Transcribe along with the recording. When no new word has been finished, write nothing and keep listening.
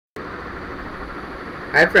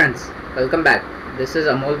Hi friends, welcome back. This is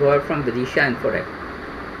Amol Gohar from Vidisha Inforec,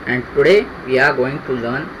 and today we are going to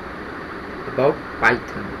learn about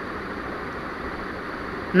Python.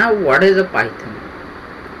 Now, what is a Python?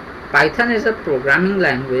 Python is a programming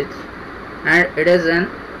language and it is an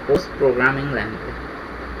OS programming language,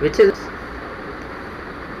 which is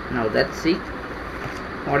now let's see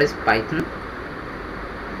what is Python.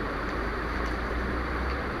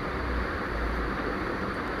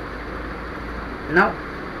 Now,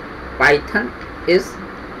 Python is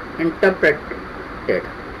interpreted,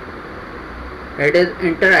 it is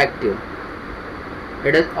interactive,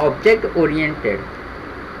 it is object oriented,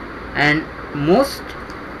 and mostly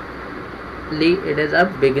it is a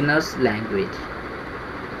beginner's language.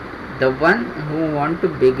 The one who want to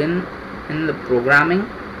begin in the programming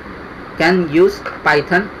can use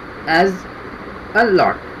Python as a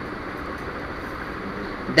lot.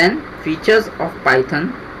 Then features of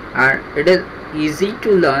Python are: it is easy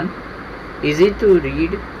to learn, easy to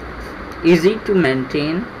read, easy to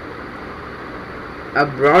maintain, a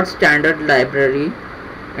broad standard library,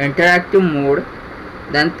 interactive mode,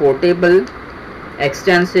 then portable,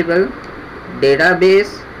 extensible,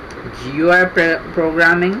 database, GUI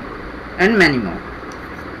programming, and many more.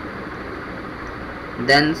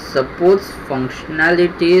 Then supports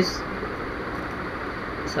functionalities,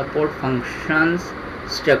 support functions,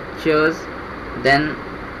 structures, then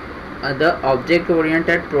other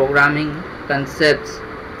object-oriented programming concepts.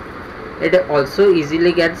 It also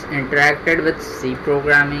easily gets interacted with C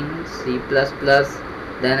programming, C++,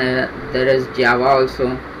 then there is Java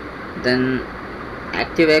also, then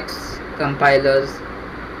ActiveX compilers,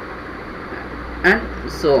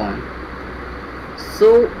 and so on.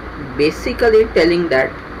 So basically telling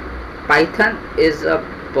that Python is a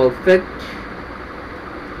perfect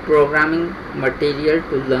programming material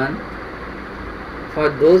to learn for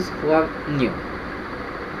those who are new.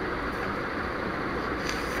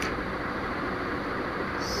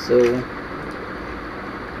 So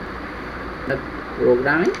the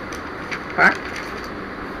programming part.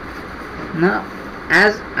 Now,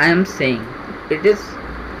 as I am saying, it is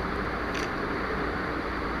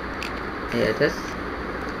here it is.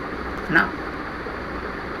 Now,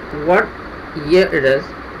 what here it is,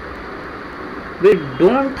 we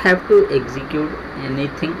don't have to execute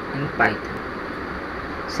anything in Python.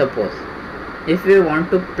 Suppose if we want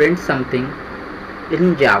to print something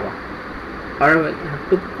in Java, or we have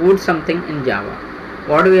to code something in Java,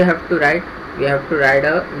 what do we have to write? We have to write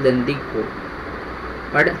a lengthy code.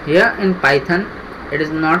 But here in Python, it is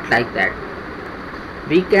not like that.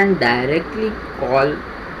 We can directly call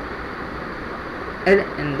it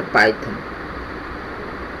in the Python.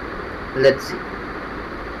 Let's see.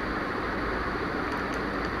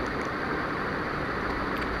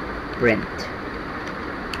 Print.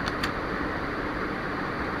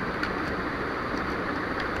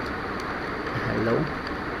 Hello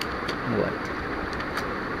world.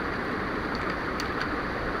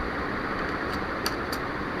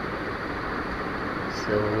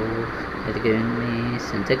 So it's giving me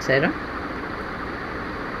syntax error.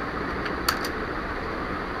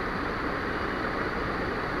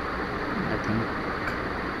 I think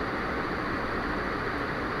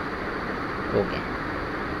okay.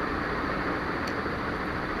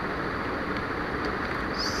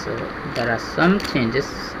 So there are some changes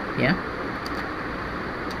here.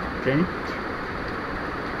 Print.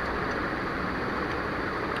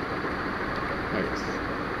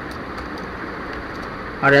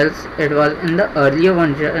 Or else it was in the earlier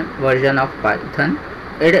version of Python,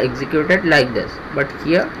 it executed like this, but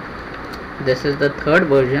here this is the third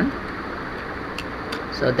version,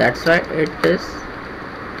 so that's why it is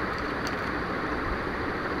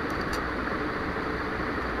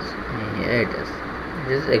here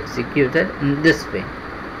it is executed in this way.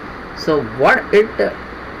 So what it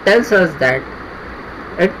tells us that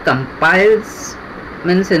it compiles,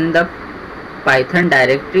 means in the Python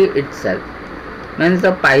directory itself, means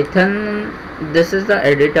the Python, this is the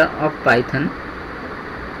editor of Python,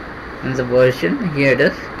 and the version here it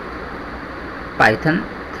is Python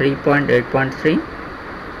 3.8.3.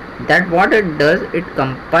 that what it does, it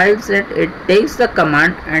compiles it, it takes the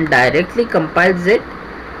command and directly compiles it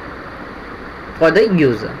for the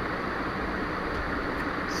user.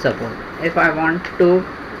 Suppose if I want to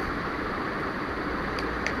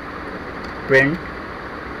print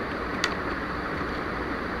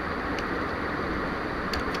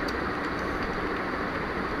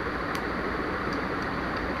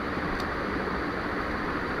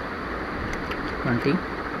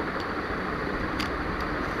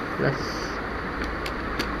plus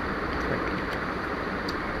 30.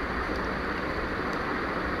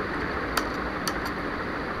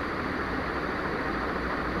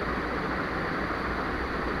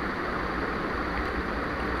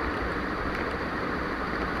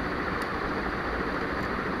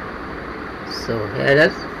 So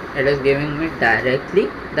here it is giving me directly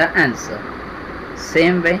the answer.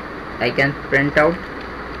 Same way I can print out,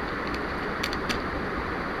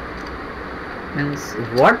 means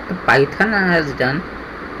what Python has done,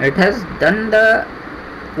 it has done the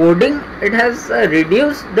coding, it has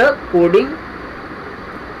reduced the coding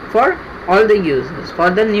for all the users, for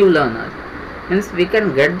the new learners. Means we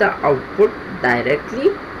can get the output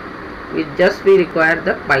directly. We require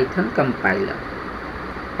the Python compiler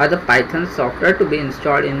or the Python software to be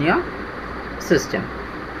installed in your system.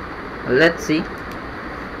 Let's see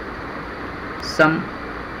some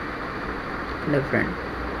different.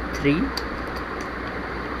 3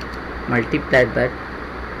 multiplied by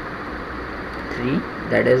 3,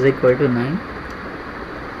 that is equal to 9,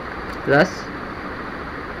 plus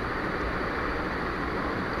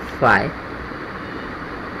 5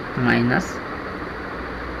 minus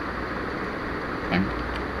 10.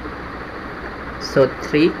 So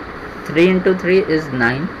 3 into 3 is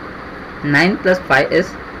 9. 9 plus 5 is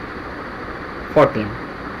 14.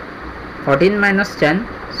 14 minus 10.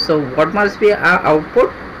 So what must be our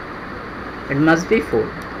output? It must be 4.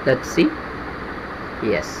 Let's see.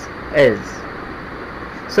 Yes, is.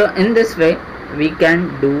 So in this way we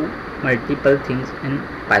can do multiple things in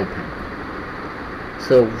Python.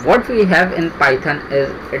 So what we have in Python is,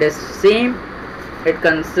 it is same. It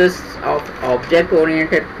consists of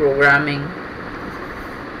object-oriented programming.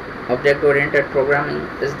 Object-oriented programming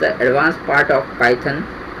is the advanced part of Python.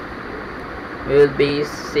 We will be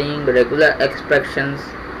seeing regular expressions,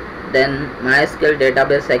 then MySQL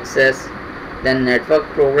database access, then network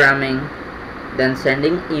programming, then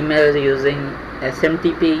sending emails using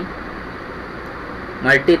SMTP,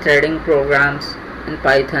 multi-threading programs in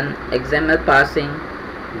Python, XML parsing,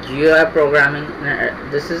 GUI programming.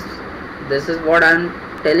 This is what I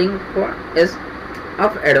am telling for is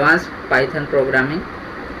of advanced Python programming.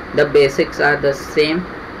 The basics are the same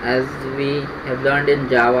as we have learned in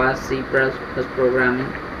Java, C++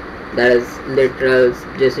 programming. That is literals,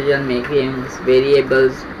 decision makings,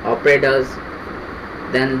 variables, operators,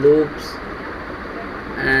 then loops,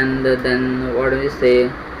 and then what do we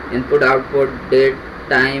say, input output, date,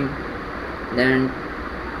 time, then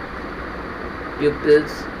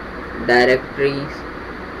tuples, directories,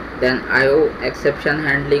 then IO, exception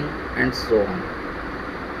handling, and so on.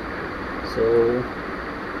 So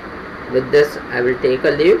with this I will take a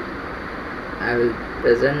leave. I will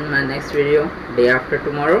present my next video day after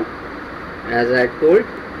tomorrow. As I told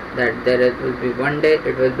that there will be one day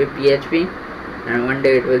it will be PHP and one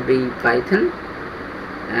day it will be Python.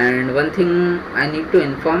 And one thing I need to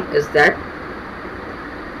inform is that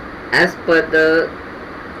as per the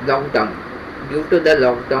lockdown, due to the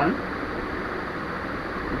lockdown,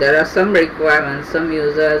 there are some requirements. Some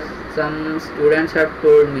users, some students have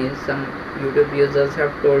told me, some YouTube users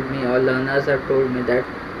have told me, or learners have told me that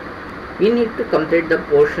we need to complete the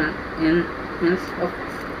portion in of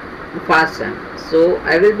fast time. So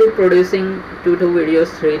I will be producing 2 videos,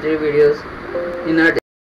 3 videos in a day.